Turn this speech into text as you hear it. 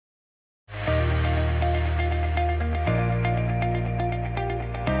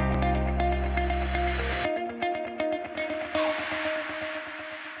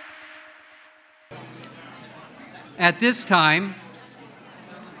At this time,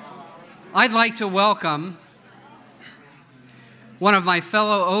 I'd like to welcome one of my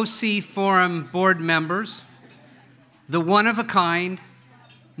fellow OC Forum board members, the one-of-a-kind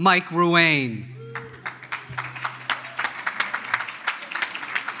Mike Ruane.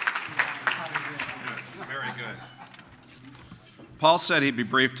 Very good. Paul said he'd be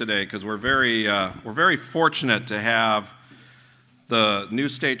brief today because we're very fortunate to have the new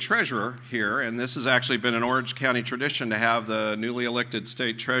state treasurer here, and this has actually been an Orange County tradition to have the newly elected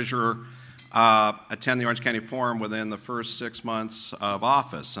state treasurer attend the Orange County Forum within the first 6 months of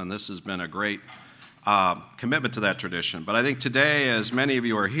office, and this has been a great commitment to that tradition. But I think today, as many of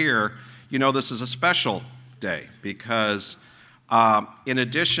you are here, you know this is a special day because in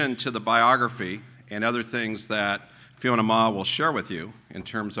addition to the biography and other things that Fiona Ma will share with you in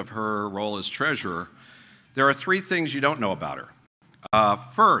terms of her role as treasurer, there are 3 things you don't know about her.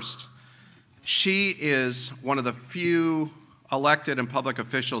 First, she is one of the few elected and public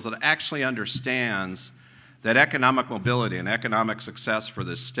officials that actually understands that economic mobility and economic success for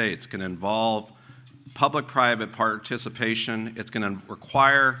this state can involve public-private participation. It's going to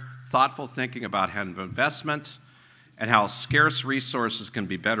require thoughtful thinking about how investment and how scarce resources can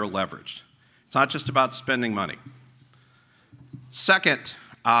be better leveraged. It's not just about spending money. Second,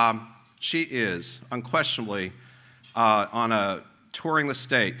 she is unquestionably touring the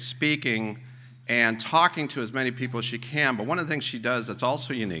state, speaking and talking to as many people as she can, but one of the things she does that's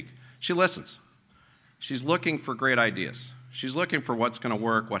also unique, she listens. She's looking for great ideas. She's looking for what's going to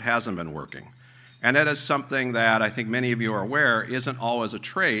work, what hasn't been working. And that is something that I think many of you are aware isn't always a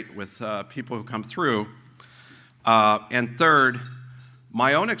trait with people who come through. And third,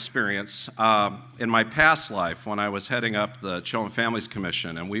 my own experience in my past life when I was heading up the Children and Families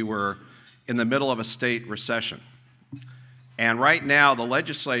Commission, and we were in the middle of a state recession. And right now, the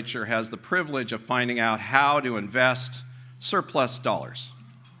legislature has the privilege of finding out how to invest surplus dollars.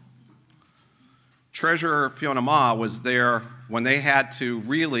 Treasurer Fiona Ma was there when they had to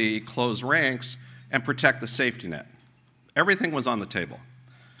really close ranks and protect the safety net. Everything was on the table.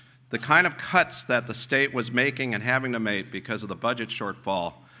 The kind of cuts that the state was making and having to make because of the budget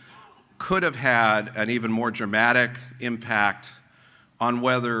shortfall could have had an even more dramatic impact on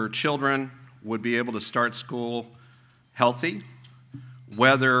whether children would be able to start school healthy,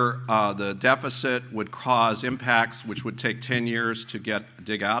 whether the deficit would cause impacts which would take 10 years to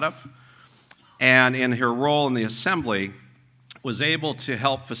dig out of, and in her role in the Assembly was able to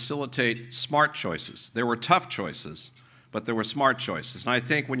help facilitate smart choices. There were tough choices, but there were smart choices. And I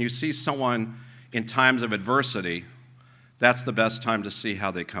think when you see someone in times of adversity, that's the best time to see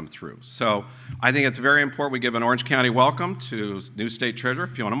how they come through. So I think it's very important we give an Orange County welcome to new State Treasurer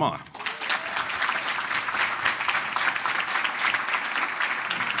Fiona Ma.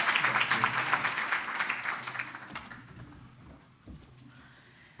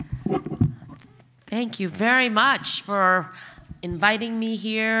 Thank you very much for inviting me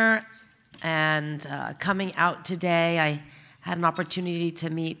here and coming out today. I had an opportunity to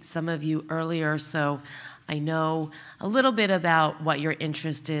meet some of you earlier, so I know a little bit about what your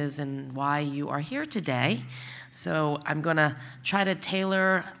interest is and why you are here today. So I'm going to try to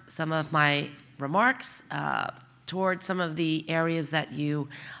tailor some of my remarks toward some of the areas that you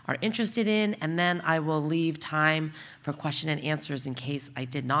are interested in, and then I will leave time for question and answers in case I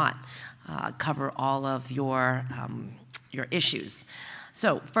did not cover all of your issues.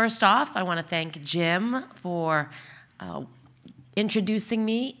 So first off, I want to thank Jim for introducing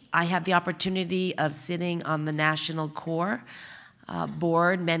me. I had the opportunity of sitting on the National Core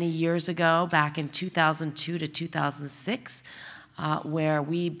board many years ago, back in 2002 to 2006, where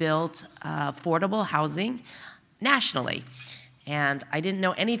we built affordable housing nationally. And I didn't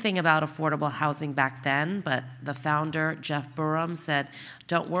know anything about affordable housing back then, but the founder, Jeff Burham, said,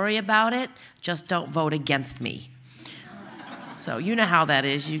 "Don't worry about it, just don't vote against me." So you know how that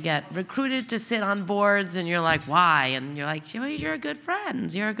is. You get recruited to sit on boards, and you're like, why? And you're like, you're a good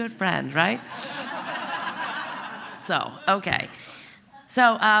friend. You're a good friend, right? So, okay.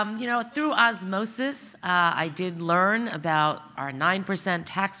 So, through osmosis, I did learn about our 9%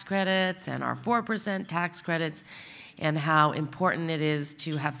 tax credits and our 4% tax credits, and how important it is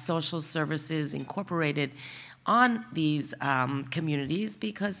to have social services incorporated on these communities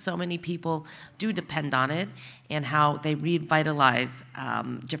because so many people do depend on it, and how they revitalize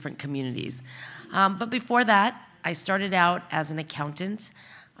different communities. But before that, I started out as an accountant.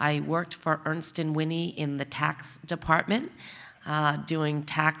 I worked for Ernst & Winnie in the tax department, doing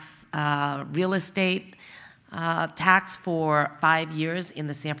tax, real estate tax for 5 years in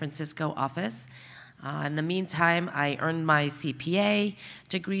the San Francisco office. In the meantime, I earned my CPA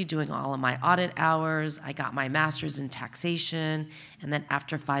degree doing all of my audit hours. I got my master's in taxation, and then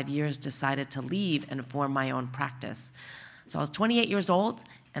after 5 years, decided to leave and form my own practice. So I was 28 years old,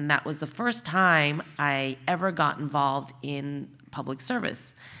 and that was the first time I ever got involved in public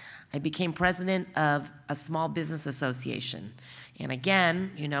service. I became president of a small business association. And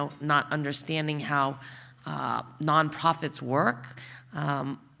again, not understanding how nonprofits work,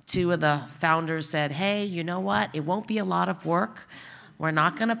 two of the founders said, hey, you know what? It won't be a lot of work. We're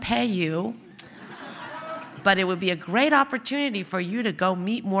not going to pay you, but it would be a great opportunity for you to go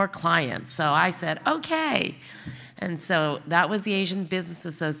meet more clients. So I said, okay. And so that was the Asian Business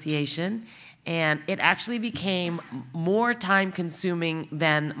Association. And it actually became more time consuming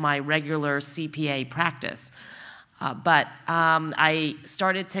than my regular CPA practice. But I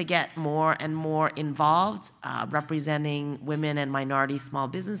started to get more and more involved, representing women and minority small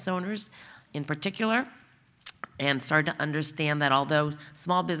business owners in particular, and started to understand that although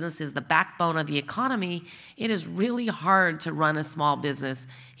small business is the backbone of the economy, it is really hard to run a small business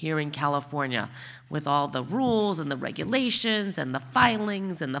here in California with all the rules and the regulations and the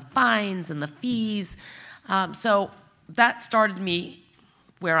filings and the fines and the fees. So that started me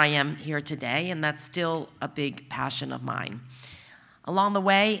where I am here today, and that's still a big passion of mine. Along the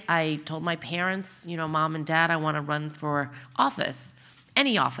way, I told my parents, Mom and Dad, I want to run for office,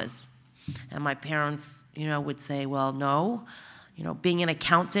 any office. And my parents, would say, well, no, being an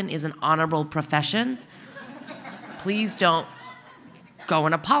accountant is an honorable profession. Please don't go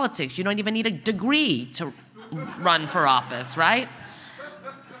into politics. You don't even need a degree to run for office, right?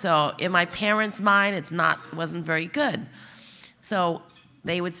 So in my parents' mind, it wasn't very good. So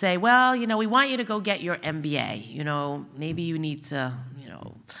they would say, well, we want you to go get your MBA. Maybe you need to,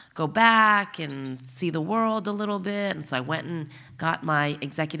 go back and see the world a little bit. And so I went and got my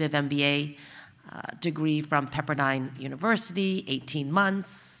executive MBA degree from Pepperdine University, 18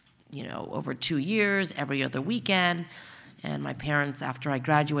 months, over 2 years, every other weekend. And my parents, after I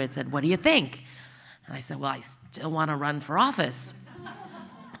graduated, said, what do you think? And I said, well, I still want to run for office.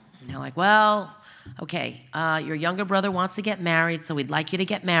 And they're like, well, okay, your younger brother wants to get married, so we'd like you to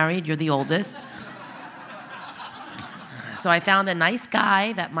get married. You're the oldest. So I found a nice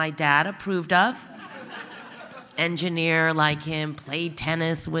guy that my dad approved of, engineer like him, played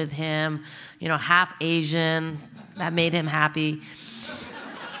tennis with him, half Asian. That made him happy.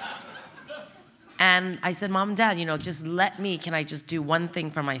 And I said, Mom and Dad, just can I just do one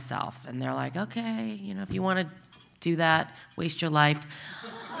thing for myself? And they're like, okay, if you want to do that, waste your life.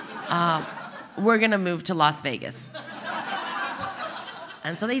 We're going to move to Las Vegas.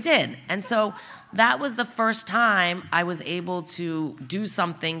 And so they did. And so that was the first time I was able to do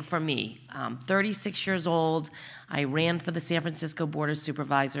something for me. 36 years old, I ran for the San Francisco Board of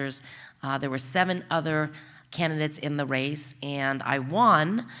Supervisors. There were 7 other candidates in the race, and I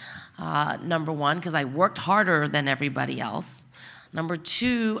won, number one, because I worked harder than everybody else. Number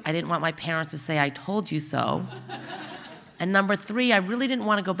 2, I didn't want my parents to say, I told you so. And number 3, I really didn't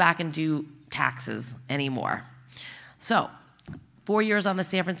want to go back and do taxes anymore. So 4 years on the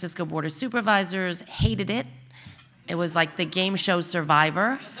San Francisco Board of Supervisors, hated it. It was like the game show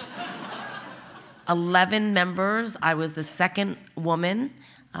Survivor. 11 members, I was the second woman.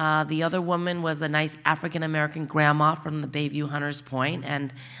 The other woman was a nice African-American grandma from the Bayview Hunters Point,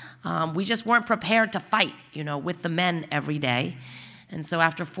 and we just weren't prepared to fight, with the men every day. And so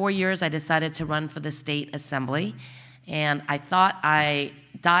after 4 years, I decided to run for the state assembly, and I thought I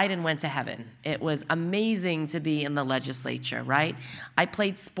died and went to heaven. It was amazing to be in the legislature, right? I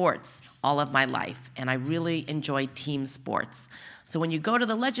played sports all of my life, and I really enjoyed team sports. So when you go to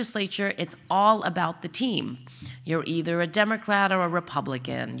the legislature, it's all about the team. You're either a Democrat or a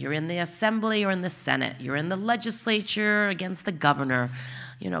Republican. You're in the assembly or in the Senate. You're in the legislature against the governor.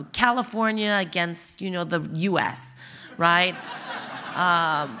 California against, the US, right?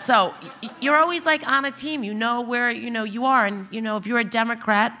 So you're always like on a team. You know where, you are. And, if you're a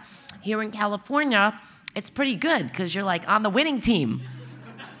Democrat here in California, it's pretty good because you're like on the winning team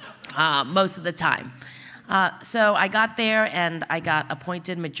most of the time. So I got there and I got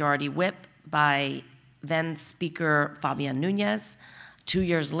appointed majority whip by then Speaker Fabian Nunez. 2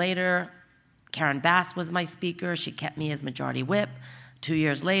 years later, Karen Bass was my speaker. She kept me as majority whip. 2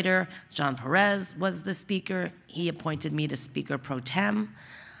 years later, John Perez was the speaker. He appointed me to Speaker Pro Tem.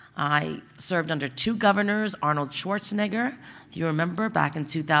 I served under 2 governors, Arnold Schwarzenegger, if you remember, back in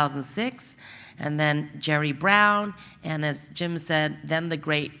 2006, and then Jerry Brown, and as Jim said, then the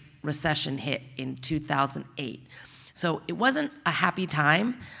Great Recession hit in 2008. So it wasn't a happy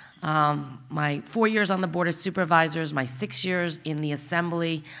time. My 4 years on the Board of Supervisors, my 6 years in the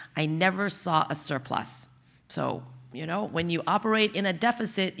Assembly, I never saw a surplus. So, you know, when you operate in a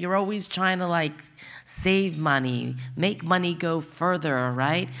deficit, you're always trying to like save money, make money go further,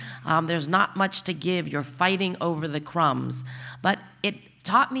 right? There's not much to give. You're fighting over the crumbs. But it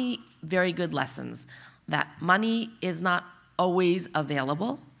taught me very good lessons, that money is not always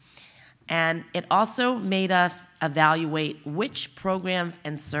available. And it also made us evaluate which programs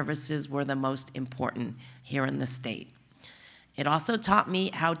and services were the most important here in the state. It also taught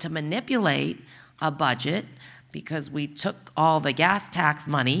me how to manipulate a budget, because we took all the gas tax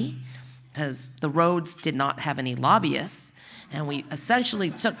money, because the roads did not have any lobbyists, and we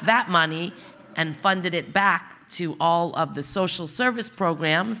essentially took that money and funded it back to all of the social service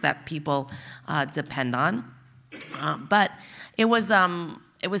programs that people depend on. But it was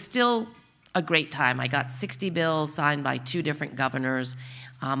still a great time. I got 60 bills signed by 2 different governors.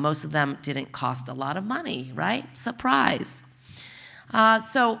 Most of them didn't cost a lot of money, right? Surprise.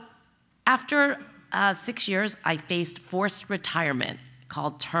 So after 6 years, I faced forced retirement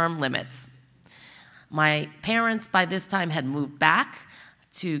called term limits. My parents by this time had moved back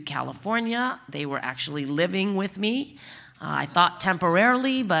to California. They were actually living with me. I thought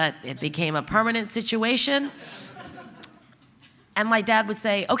temporarily, but it became a permanent situation. And my dad would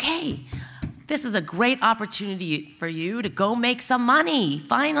say, okay, this is a great opportunity for you to go make some money,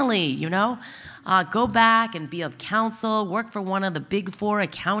 finally, you know? Go back and be of counsel, work for one of the big 4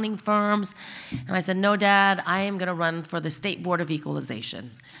 accounting firms. And I said, no, Dad, I am gonna run for the State Board of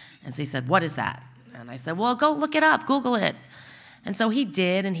Equalization. And so he said, what is that? And I said, well, go look it up, Google it. And so he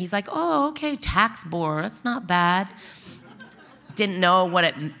did, and he's like, oh, okay, tax board, that's not bad. Didn't know what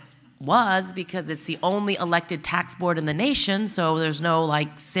it was, because it's the only elected tax board in the nation, so there's no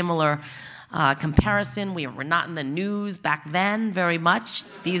like similar comparison. We were not in the news back then very much.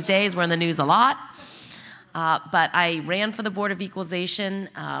 These days we're in the news a lot. But I ran for the Board of Equalization,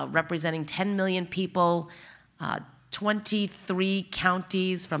 representing 10 million people, 23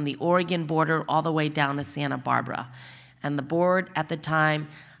 counties from the Oregon border all the way down to Santa Barbara. And the board at the time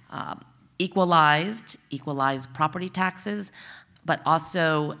equalized property taxes, but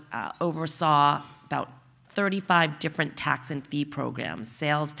also oversaw about 35 different tax and fee programs: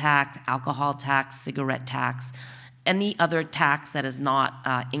 sales tax, alcohol tax, cigarette tax, any other tax that is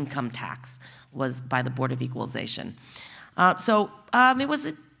not income tax was by the Board of Equalization. So it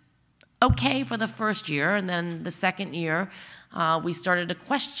was okay for the first year, and then the second year, we started to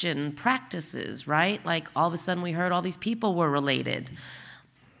question practices, right? Like all of a sudden we heard all these people were related.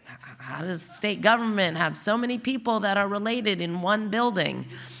 How does state government have so many people that are related in one building?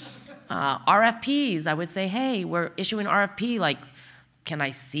 RFPs, I would say, hey, we're issuing RFP, like, can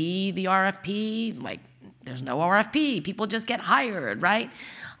I see the RFP? Like, there's no RFP, people just get hired, right?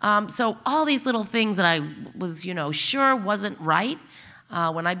 So all these little things that I was, sure wasn't right.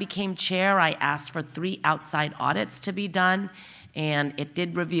 When I became chair, I asked for 3 outside audits to be done, and it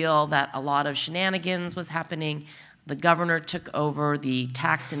did reveal that a lot of shenanigans was happening. The governor took over the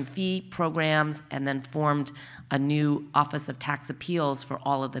tax and fee programs and then formed a new Office of Tax Appeals for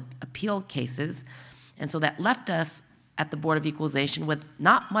all of the appeal cases. And so that left us at the Board of Equalization with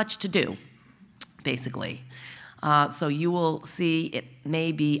not much to do, basically. So you will see it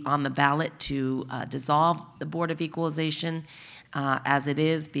may be on the ballot to dissolve the Board of Equalization as it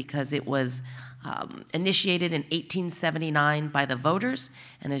is, because it was initiated in 1879 by the voters.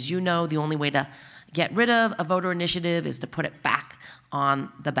 And as you know, the only way to get rid of a voter initiative is to put it back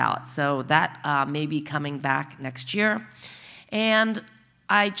on the ballot. So that may be coming back next year. And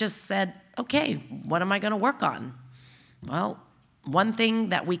I just said, okay, what am I gonna work on? Well, one thing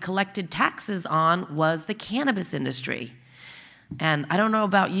that we collected taxes on was the cannabis industry. And I don't know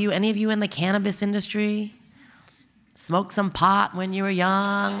about you, any of you in the cannabis industry? Smoked some pot when you were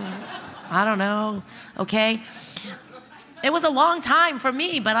young? I don't know, okay? It was a long time for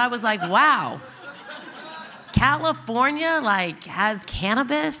me, but I was like, wow. California, like, has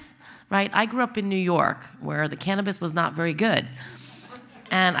cannabis, right? I grew up in New York, where the cannabis was not very good.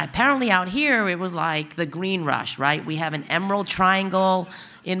 And apparently out here, it was like the green rush, right? We have an emerald triangle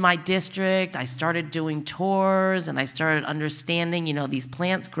in my district. I started doing tours, and I started understanding, these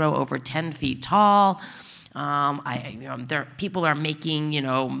plants grow over 10 feet tall. People are making,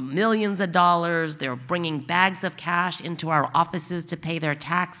 millions of dollars. They're bringing bags of cash into our offices to pay their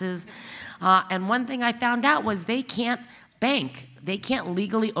taxes. And one thing I found out was they can't bank. They can't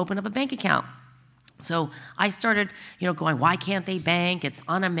legally open up a bank account. So I started, going, why can't they bank? It's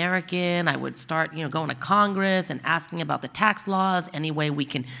un-American. I would start, going to Congress and asking about the tax laws, any way we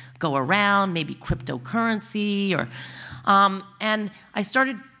can go around, maybe cryptocurrency, or, and I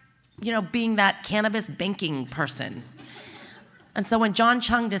started being that cannabis banking person. And so when John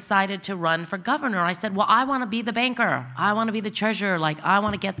Chung decided to run for governor, I said, well, I want to be the banker. I want to be the treasurer. Like, I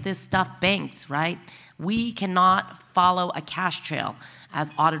want to get this stuff banked, right? We cannot follow a cash trail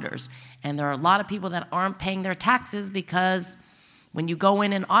as auditors. And there are a lot of people that aren't paying their taxes because when you go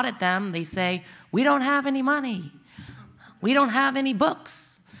in and audit them, they say, we don't have any money. We don't have any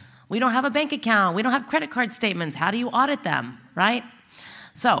books. We don't have a bank account. We don't have credit card statements. How do you audit them, right?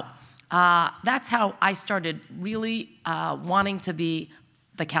 So that's how I started really wanting to be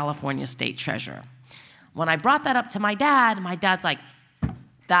the California State Treasurer. When I brought that up to my dad's like,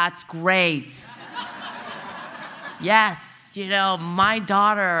 that's great. Yes, my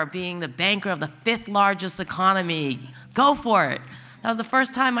daughter being the banker of the 5th largest economy, go for it. That was the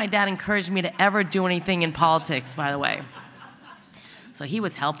first time my dad encouraged me to ever do anything in politics, by the way. So he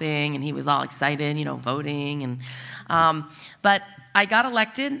was helping, and he was all excited, voting. But I got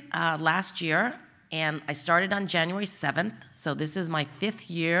elected last year, and I started on January 7th. So this is my 5th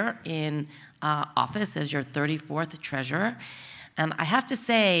year in office as your 34th treasurer. And I have to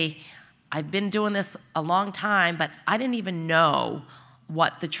say, I've been doing this a long time, but I didn't even know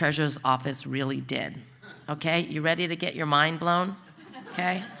what the treasurer's office really did. Okay, you ready to get your mind blown?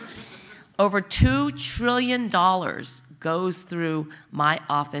 Okay. Over $2 trillion goes through my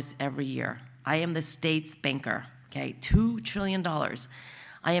office every year. I am the state's banker, okay? $2 trillion.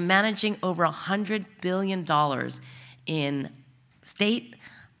 I am managing over $100 billion in state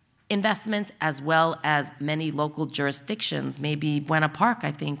investments as well as many local jurisdictions. Maybe Buena Park,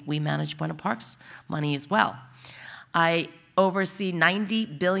 I think we manage Buena Park's money as well. I oversee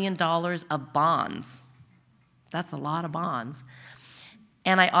 $90 billion of bonds. That's a lot of bonds.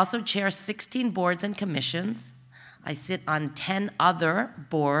 And I also chair 16 boards and commissions. I sit on 10 other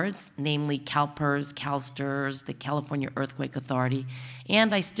boards, namely CalPERS, CalSTRS, the California Earthquake Authority,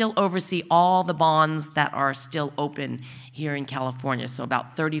 and I still oversee all the bonds that are still open here in California, so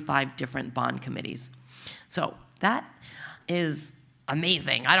about 35 different bond committees. So that is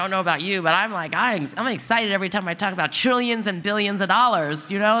amazing. I don't know about you, but I'm excited every time I talk about trillions and billions of dollars,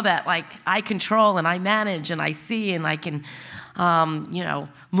 that I control and I manage and I see and I can,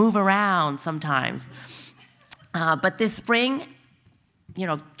 move around sometimes. But this spring,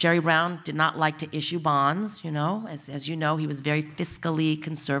 Jerry Brown did not like to issue bonds, As you know, he was very fiscally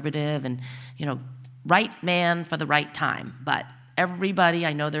conservative and, right man for the right time. But everybody,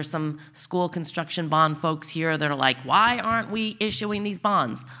 I know there's some school construction bond folks here that are like, why aren't we issuing these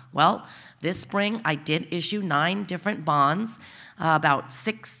bonds? Well, this spring I did issue 9 different bonds, about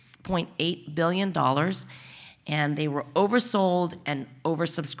 $6.8 billion, and they were oversold and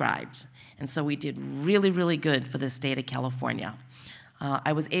oversubscribed. And so we did really, really good for the state of California.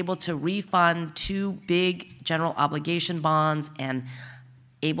 I was able to refund 2 big general obligation bonds and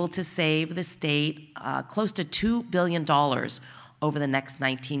able to save the state close to $2 billion over the next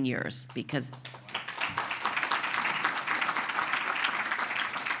 19 years because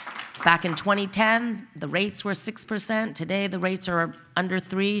back in 2010, the rates were 6%. Today, the rates are under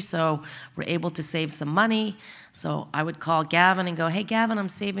 3%, so we're able to save some money. So I would call Gavin and go, hey, Gavin, I'm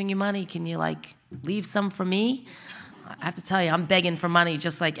saving you money. Can you, leave some for me? I have to tell you, I'm begging for money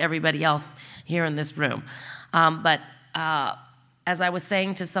just like everybody else here in this room. But as I was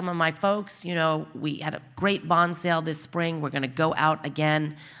saying to some of my folks, we had a great bond sale this spring. We're going to go out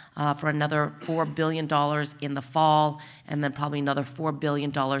again for another $4 billion in the fall, and then probably another $4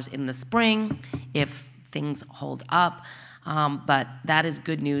 billion in the spring if things hold up. But that is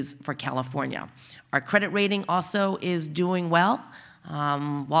good news for California. Our credit rating also is doing well.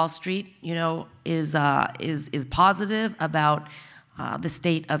 Wall Street, is positive about the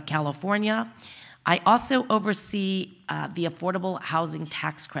state of California. I also oversee the affordable housing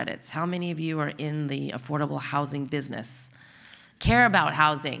tax credits. How many of you are in the affordable housing business? Care about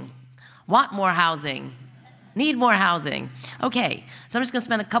housing? Want more housing? Need more housing? Okay, so I'm just gonna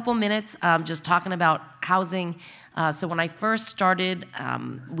spend a couple minutes just talking about housing. So when I first started,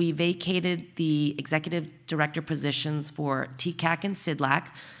 we vacated the executive director positions for TCAC and SIDLAC,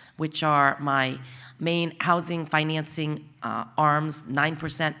 which are my main housing financing arms,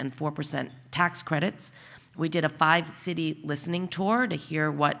 9% and 4% tax credits. We did a 5-city listening tour to hear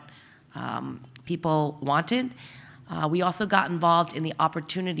what people wanted. We also got involved in the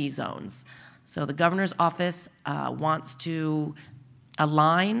opportunity zones. So the governor's office wants to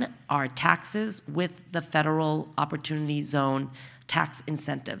align our taxes with the federal opportunity zone tax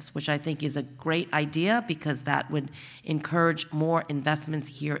incentives, which I think is a great idea because that would encourage more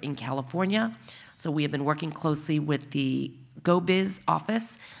investments here in California. So we have been working closely with the GoBiz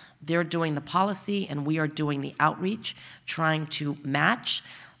office. They're doing the policy and we are doing the outreach, trying to match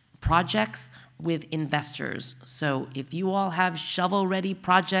projects with investors. So if you all have shovel-ready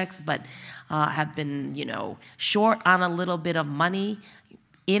projects but have been, short on a little bit of money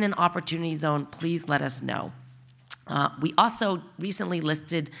in an opportunity zone, please let us know. We also recently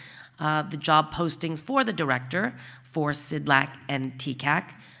listed the job postings for the director for SIDLAC and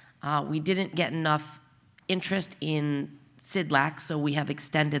TCAC. We didn't get enough interest in SIDLAC, so we have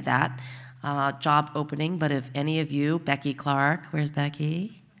extended that job opening. But if any of you, Becky Clark, where's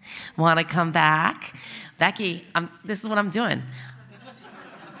Becky? Want to come back? Becky, this is what I'm doing.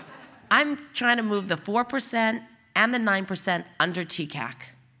 I'm trying to move the 4% and the 9% under TCAC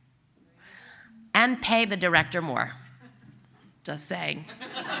and pay the director more. Just saying.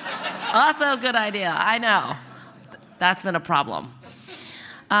 Also a good idea, I know. That's been a problem.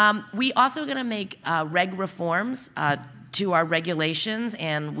 We also going to make reg reforms to our regulations,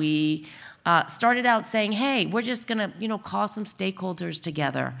 and we started out saying, hey, we're just going to, call some stakeholders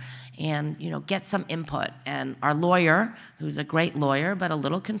together and, get some input. And our lawyer, who's a great lawyer but a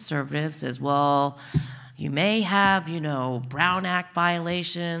little conservative, says, well, you may have, Brown Act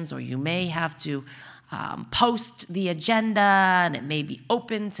violations, or you may have to post the agenda, and it may be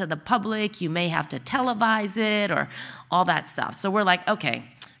open to the public. You may have to televise it, or all that stuff. So we're like, okay,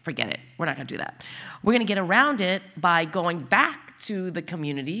 forget it. We're not going to do that. We're going to get around it by going back to the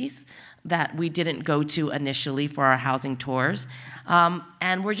communities that we didn't go to initially for our housing tours.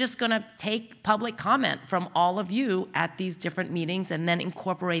 And we're just going to take public comment from all of you at these different meetings and then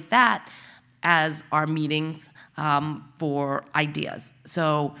incorporate that as our meetings for ideas.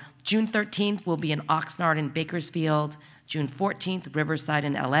 So June 13th will be in Oxnard and Bakersfield, June 14th, Riverside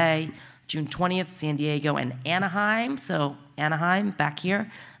and LA, June 20th, San Diego and Anaheim. So Anaheim, back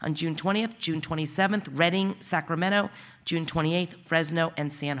here on June 20th, June 27th, Redding, Sacramento, June 28th, Fresno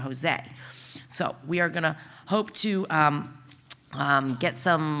and San Jose. So we are gonna hope to get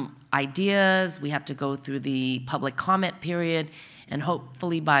some ideas. We have to go through the public comment period, and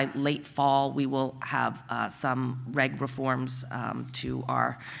hopefully by late fall, we will have some reg reforms to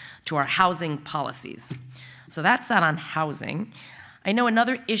our housing policies. So that's that on housing. I know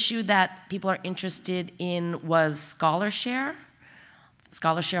another issue that people are interested in was ScholarShare,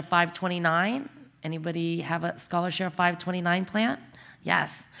 ScholarShare 529. Anybody have a ScholarShare 529 plan?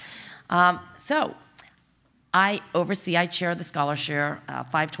 Yes. So I chair the ScholarShare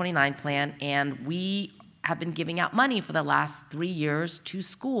 529 plan, and we have been giving out money for the last 3 years to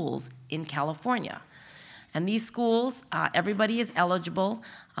schools in California. And these schools, everybody is eligible,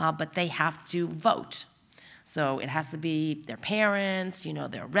 but they have to vote. So it has to be their parents,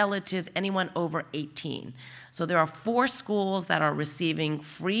 their relatives, anyone over 18. So there are 4 schools that are receiving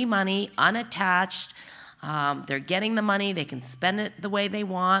free money, unattached. They're getting the money. They can spend it the way they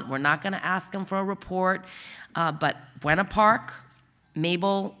want. We're not going to ask them for a report. But Buena Park,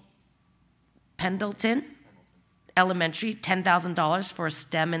 Mabel Pendleton Elementary, $10,000 for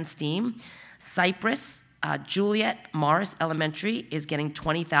STEM and STEAM. Cypress, Juliet Morris Elementary is getting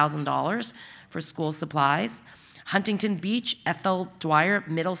 $20,000 for school supplies. Huntington Beach, Ethel Dwyer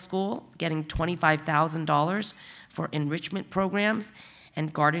Middle School, getting $25,000 for enrichment programs.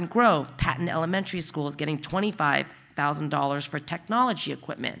 And Garden Grove, Patton Elementary School is getting $25,000 for technology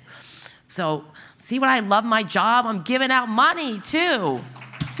equipment. So see what I love my job? I'm giving out money too.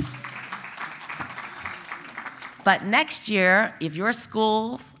 But next year, if your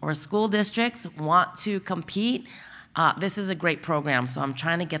schools or school districts want to compete, this is a great program. So I'm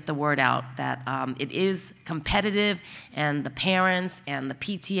trying to get the word out that it is competitive, and the parents and the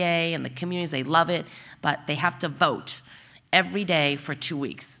PTA and the communities, they love it, but they have to vote every day for 2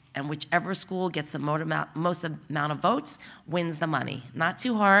 weeks. And whichever school gets the most amount of votes wins the money. Not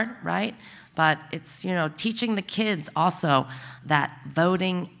too hard, right? But it's, teaching the kids also that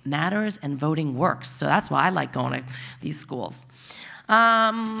voting matters and voting works. So that's why I like going to these schools.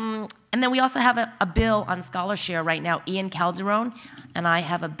 And then we also have a bill on ScholarShare right now. Ian Calderon and I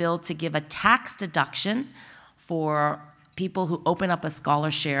have a bill to give a tax deduction for people who open up a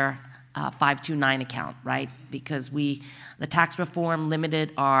ScholarShare 529 account, right? Because the tax reform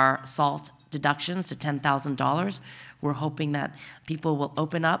limited our SALT deductions to $10,000. We're hoping that people will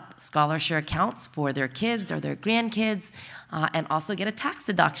open up ScholarShare accounts for their kids or their grandkids and also get a tax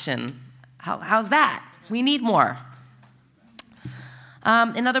deduction. How's that? We need more.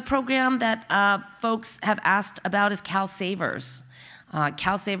 Another program that folks have asked about is Cal Savers.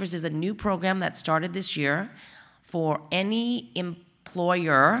 Cal Savers is a new program that started this year for any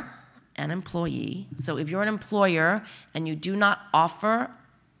employer and employee. So if you're an employer and you do not offer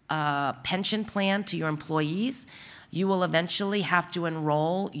a pension plan to your employees, you will eventually have to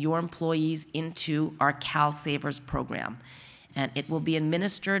enroll your employees into our Cal Savers program. and it will be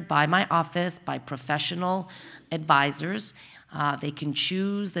administered by my office, by professional advisors. They can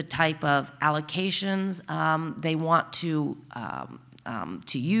choose the type of allocations they want to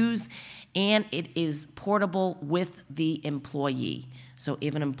use, and it is portable with the employee. So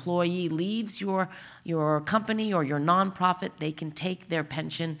if an employee leaves your company or your nonprofit, they can take their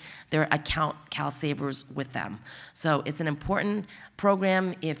pension, their account CalSavers with them. So it's an important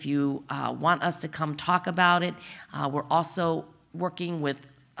program if you want us to come talk about it. We're also working with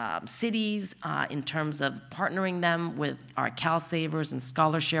cities in terms of partnering them with our CalSavers and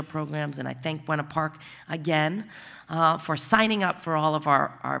scholarship programs, and I thank Buena Park again for signing up for all of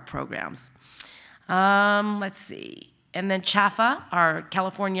our programs. Let's see. And then CHAFA, our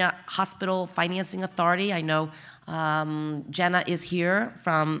California Hospital Financing Authority. I know Jenna is here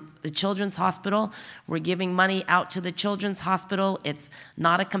from the Children's Hospital. We're giving money out to the Children's Hospital. It's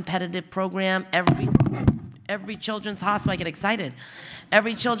not a competitive program. Every children's hospital, I get excited.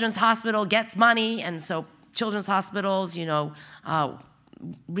 Every children's hospital gets money, and so children's hospitals, you know,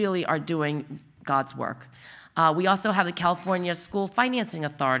 really are doing God's work. We also have the California School Financing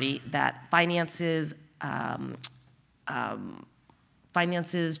Authority that finances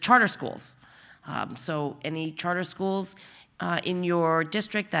charter schools. So any charter schools in your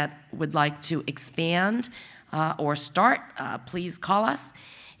district that would like to expand or start, please call us.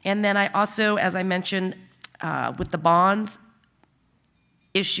 And then I also, as I mentioned, with the bonds,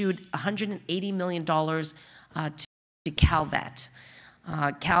 issued $180 million to CalVet.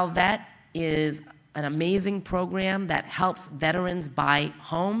 CalVet is an amazing program that helps veterans buy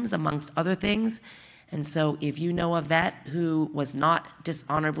homes, amongst other things. And so if you know a vet who was not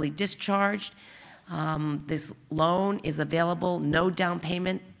dishonorably discharged, this loan is available. No down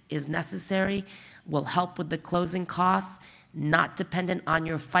payment is necessary. Will help with the closing costs, not dependent on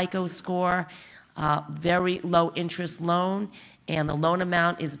your FICO score, very low interest loan, and the loan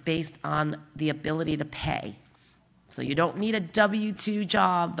amount is based on the ability to pay. So you don't need a W-2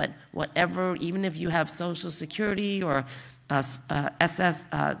 job, but whatever, even if you have Social Security or SS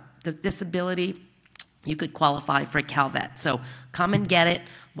disability, you could qualify for CalVet. So come and get it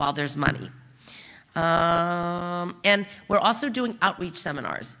while there's money. And we're also doing outreach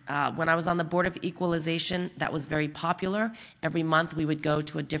seminars. When I was on the Board of Equalization, that was very popular. Every month we would go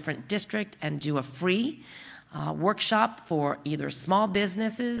to a different district and do a free workshop for either small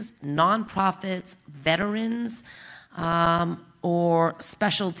businesses, nonprofits, veterans, or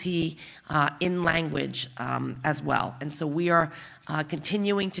specialty in language as well. And so we are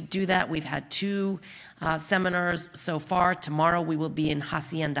continuing to do that. We've had 2 seminars so far. Tomorrow we will be in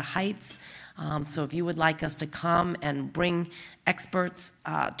Hacienda Heights. So if you would like us to come and bring experts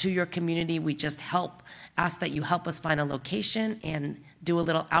to your community, we just ask that you help us find a location and do a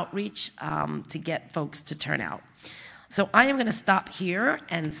little outreach to get folks to turn out. So I am going to stop here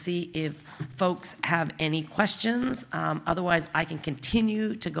and see if folks have any questions. Otherwise, I can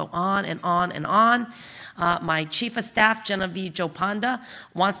continue to go on and on and on. My Chief of Staff, Genevieve Jopanda,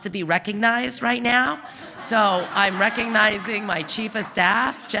 wants to be recognized right now. So I'm recognizing my Chief of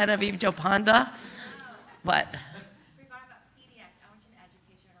Staff, Genevieve Jopanda. What?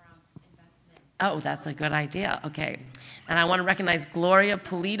 Oh, that's a good idea. Okay. And I want to recognize Gloria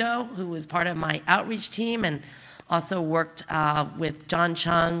Pulido, who was part of my outreach team and also worked with John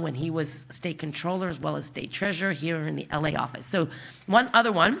Chung when he was state controller as well as state treasurer here in the LA office. So one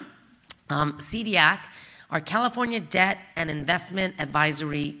other one, CDAC, our California Debt and Investment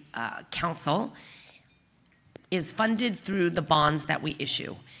Advisory Council, is funded through the bonds that we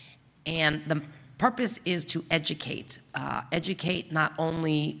issue. And the purpose is to educate not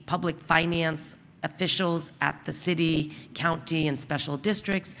only public finance officials at the city, county, and special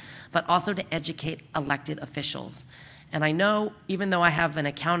districts, but also to educate elected officials. And I know, even though I have an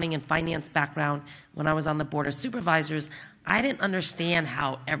accounting and finance background, when I was on the Board of Supervisors, I didn't understand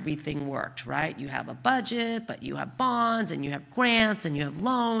how everything worked, right? You have a budget, but you have bonds, and you have grants, and you have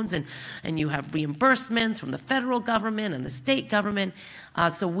loans, and you have reimbursements from the federal government and the state government.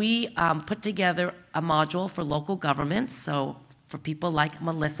 So we put together a module for local governments, so for people like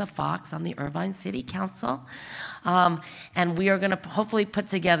Melissa Fox on the Irvine City Council. And we are going to hopefully put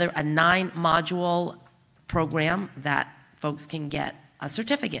together a 9-module program that folks can get a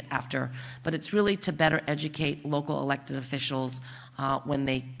certificate after. But it's really to better educate local elected officials when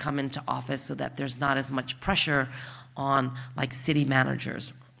they come into office so that there's not as much pressure on like city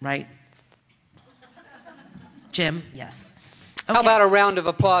managers, right? Jim? Yes. Okay. How about a round of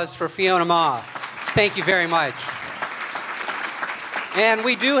applause for Fiona Ma? Thank you very much. And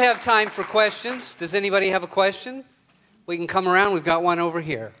we do have time for questions. Does anybody have a question? We can come around. We've got one over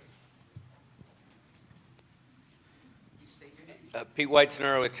here. Pete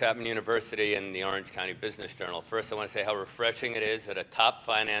Weitzner with Chapman University and the Orange County Business Journal. First, I want to say how refreshing it is that a top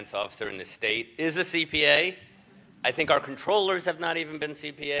finance officer in the state is a CPA. I think our controllers have not even been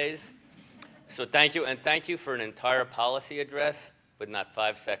CPAs. So thank you, and thank you for an entire policy address, but not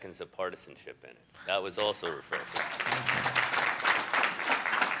 5 seconds of partisanship in it. That was also refreshing.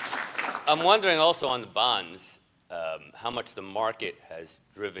 I'm wondering also on the bonds, how much the market has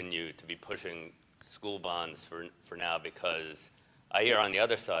driven you to be pushing school bonds for now, because I hear on the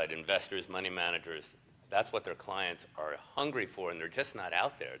other side, investors, money managers, that's what their clients are hungry for, and they're just not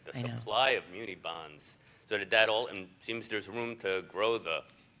out there. The supply of muni bonds. So did that all, and it seems there's room to grow the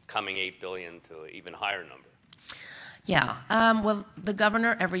coming $8 billion to an even higher number. Yeah, well, the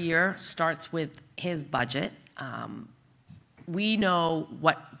governor every year starts with his budget. We know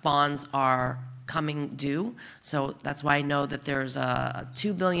what bonds are coming due, so that's why I know that there's a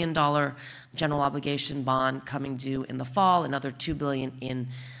 $2 billion general obligation bond coming due in the fall, another $2 billion in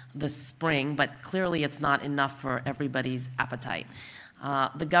the spring, but clearly it's not enough for everybody's appetite.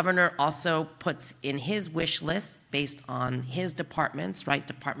 The governor also puts in his wish list based on his departments, right?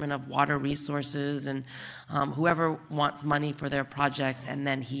 Department of Water Resources and whoever wants money for their projects, and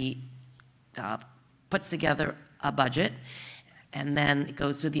then he puts together a budget, and then it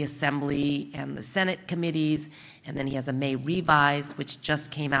goes through the Assembly and the Senate committees, and then he has a May revise, which just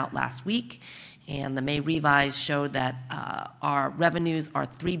came out last week, and the May revise showed that our revenues are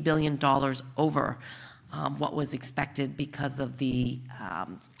 $3 billion over what was expected because of the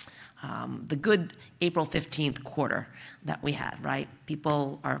good April 15th quarter that we had, right?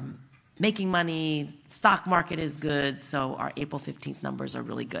 People are making money, stock market is good, so our April 15th numbers are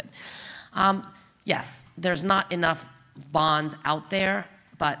really good. Yes, there's not enough bonds out there,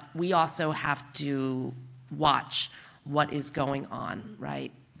 but we also have to watch what is going on, right?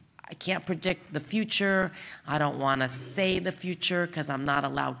 I can't predict the future. I don't want to say the future because I'm not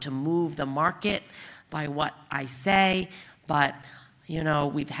allowed to move the market by what I say, but you know,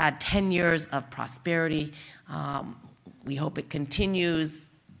 we've had 10 years of prosperity. We hope it continues,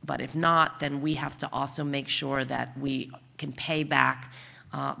 but if not, then we have to also make sure that we can pay back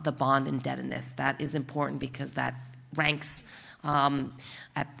the bond indebtedness. That is important because that ranks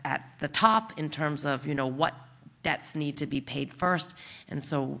at the top in terms of, you know, what debts need to be paid first, and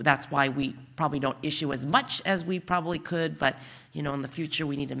so that's why we probably don't issue as much as we probably could, but you know, in the future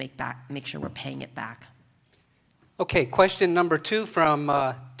we need to make sure we're paying it back. Okay, question number 2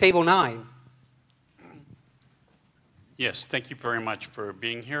 from table 9. Yes, thank you very much for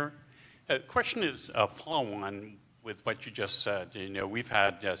being here. The question is a follow-on with what you just said. You know, we've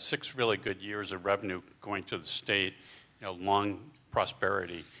had 6 really good years of revenue going to the state, you know, long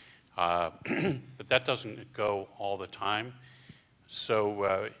prosperity. But that doesn't go all the time. So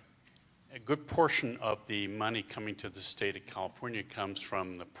a good portion of the money coming to the state of California comes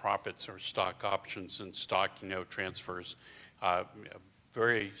from the profits or stock options and stock, you know, transfers. A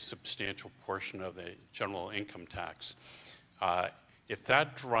very substantial portion of the general income tax. If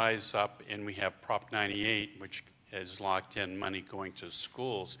that dries up and we have Prop 98, which has locked in money going to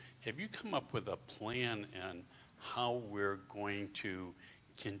schools, have you come up with a plan on how we're going to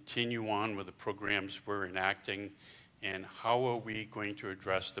continue on with the programs we're enacting, and how are we going to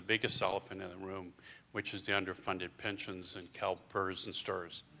address the biggest elephant in the room, which is the underfunded pensions and CalPERS and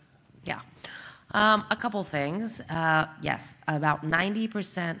STRS? Yeah, a couple things. Yes, about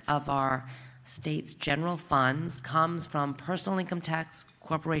 90% of our state's general funds comes from personal income tax,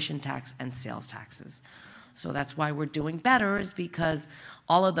 corporation tax, and sales taxes. So that's why we're doing better, is because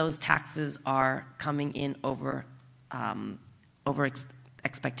all of those taxes are coming in over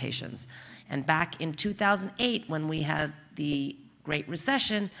expectations. And back in 2008, when we had the Great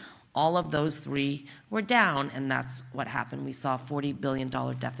Recession, all of those 3 were down, and that's what happened. We saw a $40 billion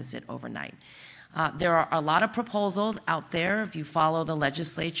deficit overnight. There are a lot of proposals out there. If you follow the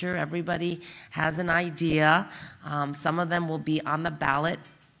legislature, everybody has an idea. Some of them will be on the ballot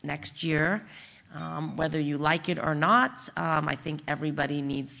next year. Whether you like it or not, I think everybody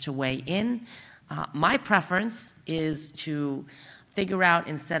needs to weigh in. My preference is to figure out,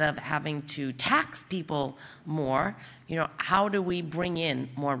 instead of having to tax people more, you know, how do we bring in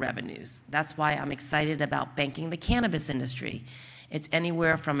more revenues? That's why I'm excited about banking the cannabis industry. It's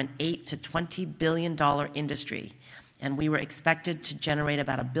anywhere from an $8 to $20 billion industry, and we were expected to generate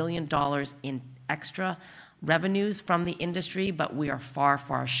about $1 billion in extra revenues from the industry, but we are far,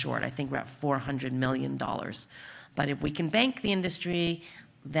 far short. I think we're at $400 million. But if we can bank the industry,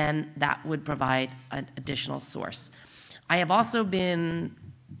 then that would provide an additional source. I have also been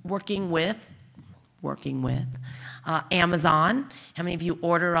working with working with. Amazon. How many of you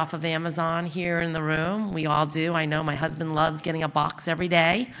order off of Amazon here in the room? We all do. I know my husband loves getting a box every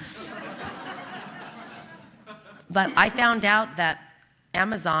day. But I found out that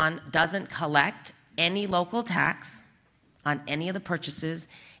Amazon doesn't collect any local tax on any of the purchases,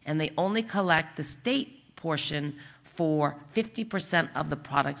 and they only collect the state portion for 50% of the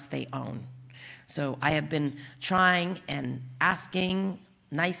products they own. So I have been trying and asking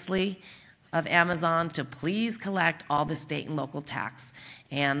nicely of Amazon to please collect all the state and local tax.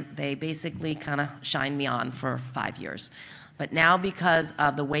 And they basically kind of shined me on for 5 years. But now, because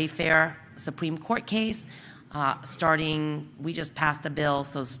of the Wayfair Supreme Court case, we just passed a bill,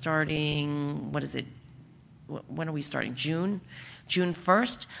 so starting, what is it? When are we starting? June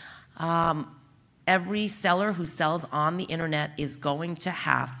 1st. Every seller who sells on the internet is going to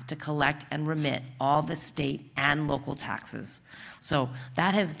have to collect and remit all the state and local taxes. So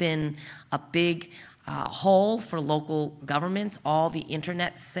that has been a big hole for local governments. All the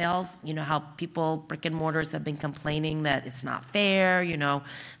internet sales, you know how people, brick and mortars, have been complaining that it's not fair, you know,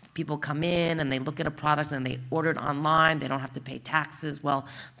 people come in and they look at a product and they order it online, they don't have to pay taxes. Well,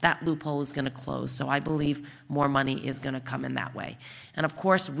 that loophole is going to close. So I believe more money is going to come in that way. And of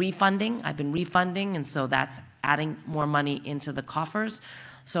course, refunding. I've been refunding, and so that's adding more money into the coffers.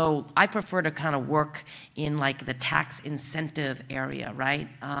 So I prefer to kind of work in like the tax incentive area, right?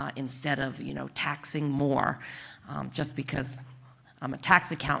 Instead of, you know, taxing more, just because I'm a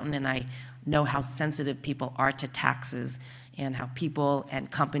tax accountant and I know how sensitive people are to taxes and how people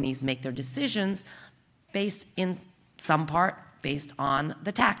and companies make their decisions based in some part based on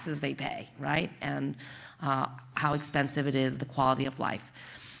the taxes they pay, right? And how expensive it is, the quality of life.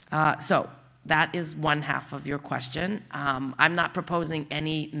 So that is one half of your question. I'm not proposing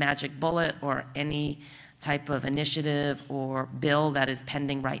any magic bullet or any type of initiative or bill that is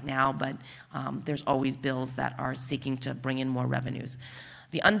pending right now, but there's always bills that are seeking to bring in more revenues.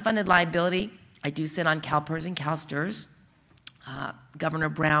 The unfunded liability, I do sit on CalPERS and CalSTRS. Governor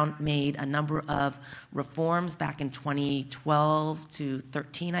Brown made a number of reforms back in 2012 to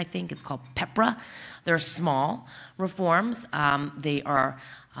 13, I think. It's called PEPRA. They're small reforms. They are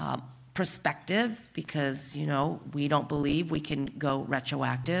prospective because, you know, we don't believe we can go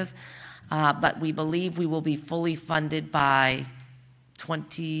retroactive. But we believe we will be fully funded by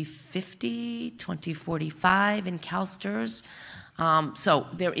 2050, 2045 in CalSTRS. So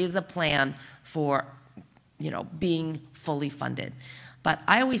there is a plan for, you know, being fully funded. But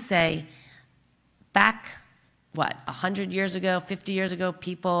I always say, back, 100 years ago, 50 years ago,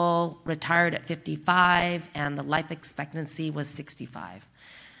 people retired at 55 and the life expectancy was 65.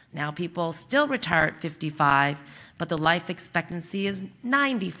 Now people still retire at 55, but the life expectancy is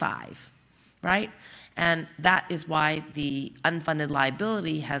 95, right? And that is why the unfunded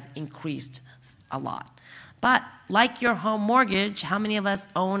liability has increased a lot. But like your home mortgage, how many of us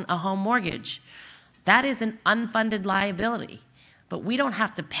own a home mortgage? That is an unfunded liability, but we don't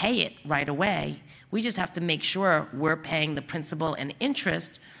have to pay it right away. We just have to make sure we're paying the principal and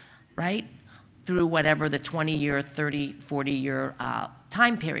interest, right, through whatever the 20-year, 30, 40-year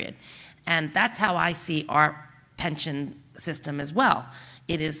time period. And that's how I see our pension system as well.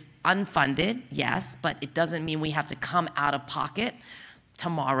 It is unfunded, yes, but it doesn't mean we have to come out of pocket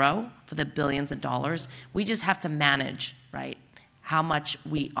tomorrow for the billions of dollars. We just have to manage, right, how much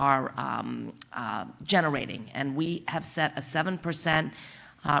we are generating. And we have set a 7%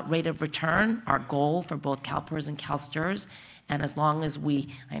 rate of return, our goal for both CalPERS and CalSTRS. And as long as we,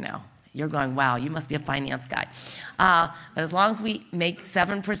 I know, you're going, wow, you must be a finance guy. But as long as we make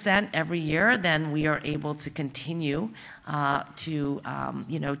 7% every year, then we are able to continue to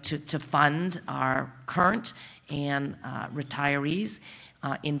fund our current and retirees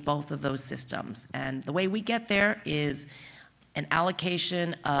in both of those systems. And the way we get there is an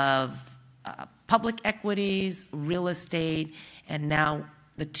allocation of public equities, real estate, and now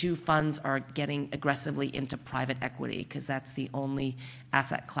the two funds are getting aggressively into private equity because that's the only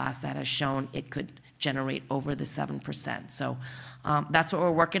asset class that has shown it could generate over the 7%. So that's what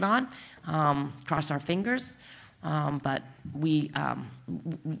we're working on. Cross our fingers. But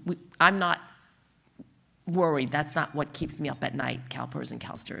I'm not worried. That's not what keeps me up at night, CalPERS and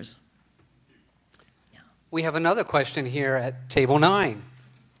CalSTRS. We have another question here at table 9.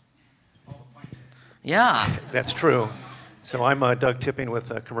 Yeah. That's true. So I'm Doug Tipping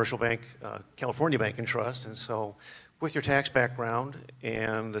with Commercial Bank, California Bank and Trust. And so with your tax background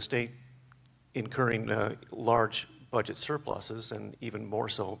and the state incurring large budget surpluses, and even more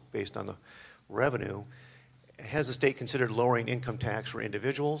so based on the revenue, has the state considered lowering income tax for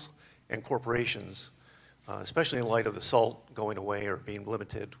individuals and corporations, especially in light of the SALT going away or being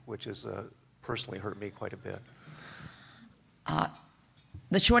limited, which is personally hurt me quite a bit.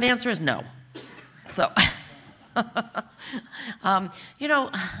 The short answer is no. So, you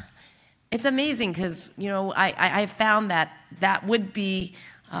know, it's amazing because, you know, I found that that would be,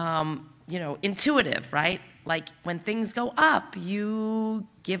 you know, intuitive, right? Like when things go up, you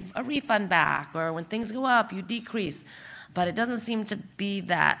give a refund back, or when things go up, you decrease. But it doesn't seem to be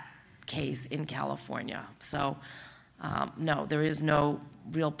that case in California. So, no, there is no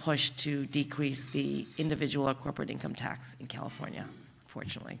real push to decrease the individual or corporate income tax in California,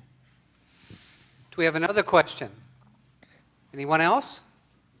 unfortunately. Do we have another question? Anyone else?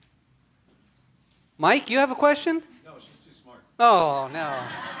 Mike, you have a question? No, she's too smart. Oh, no.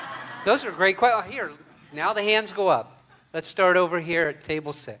 Those are great questions. Here, now the hands go up. Let's start over here at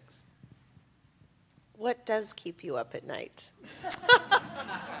table 6. What does keep you up at night?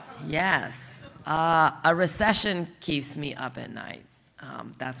 Yes, a recession keeps me up at night.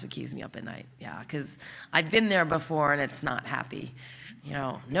 That's what keeps me up at night, yeah, because I've been there before and it's not happy. You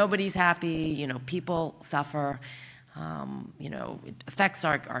know, nobody's happy, you know, people suffer, you know, it affects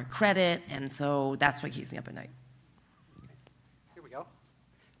our credit, and so that's what keeps me up at night. Here we go.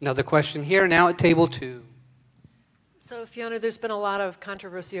 Another question here now at table 2. So Fiona, there's been a lot of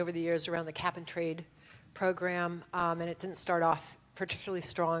controversy over the years around the cap and trade program, and it didn't start off particularly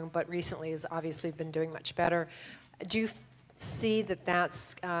strong, but recently has obviously been doing much better. Do you see that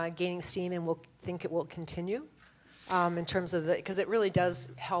that's gaining steam and think it will continue in terms of the, because it really does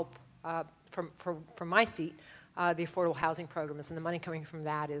help from my seat, the affordable housing programs, and the money coming from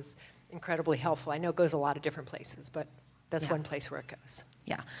that is incredibly helpful. I know it goes a lot of different places, but that's one place where it goes.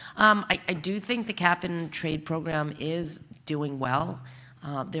 Yeah, I do think the cap and trade program is doing well.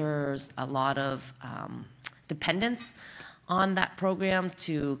 There's a lot of dependence on that program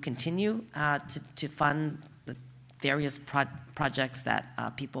to continue to fund the various projects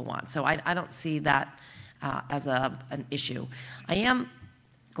that people want. So I don't see that as an issue. I am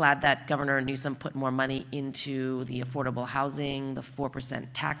glad that Governor Newsom put more money into the affordable housing, the 4%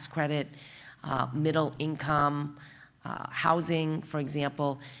 tax credit, middle income housing, for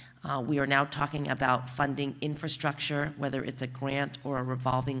example. We are now talking about funding infrastructure, whether it's a grant or a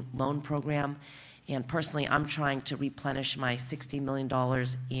revolving loan program. And personally, I'm trying to replenish my $60 million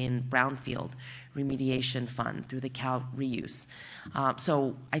in brownfield remediation fund through the Cal Reuse.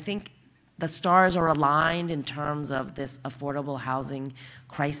 So I think the stars are aligned in terms of this affordable housing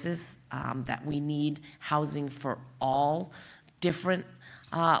crisis, that we need housing for all different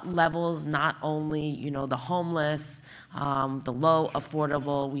levels, not only, you know, the homeless, the low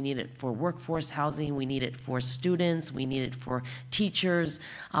affordable. We need it for workforce housing. We need it for students. We need it for teachers.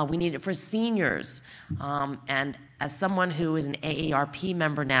 We need it for seniors. And as someone who is an AARP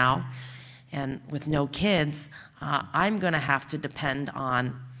member now, and with no kids, I'm going to have to depend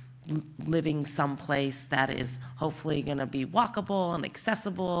on living someplace that is hopefully going to be walkable and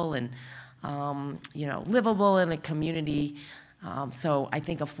accessible and, you know, livable in a community. So I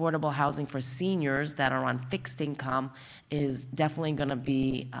think affordable housing for seniors that are on fixed income is definitely going to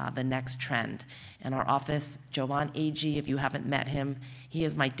be the next trend. In our office, Jovan Agee, if you haven't met him, he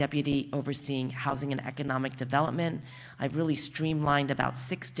is my deputy overseeing housing and economic development. I've really streamlined about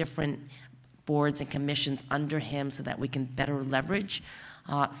 6 different boards and commissions under him so that we can better leverage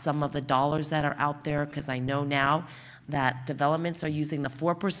some of the dollars that are out there, because I know now that developments are using the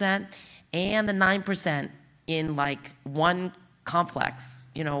 4% and the 9% in like one complex,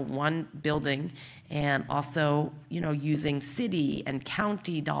 you know, one building, and also, you know, using city and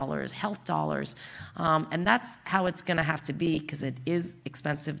county dollars, health dollars. And that's how it's going to have to be, because it is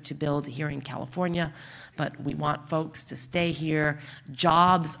expensive to build here in California, but we want folks to stay here.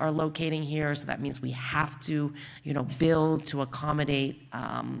 Jobs are locating here, so that means we have to, you know, build to accommodate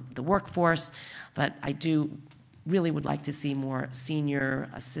the workforce. But I do really would like to see more senior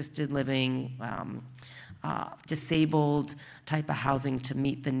assisted living, disabled type of housing to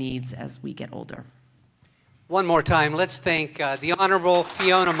meet the needs as we get older. One more time, let's thank the Honorable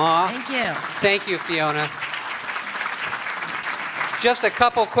Fiona Ma. Thank you. Thank you, Fiona. Just a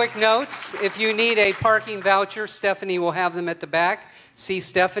couple quick notes. If you need a parking voucher, Stephanie will have them at the back. See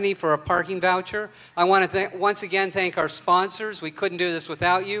Stephanie for a parking voucher. I want to once again thank our sponsors. We couldn't do this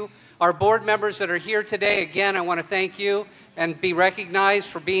without you. Our board members that are here today, again, I want to thank you and be recognized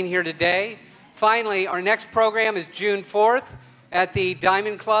for being here today. Finally, our next program is June 4th at the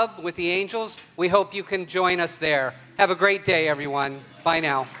Diamond Club with the Angels. We hope you can join us there. Have a great day, everyone. Bye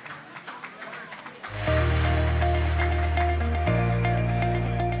now.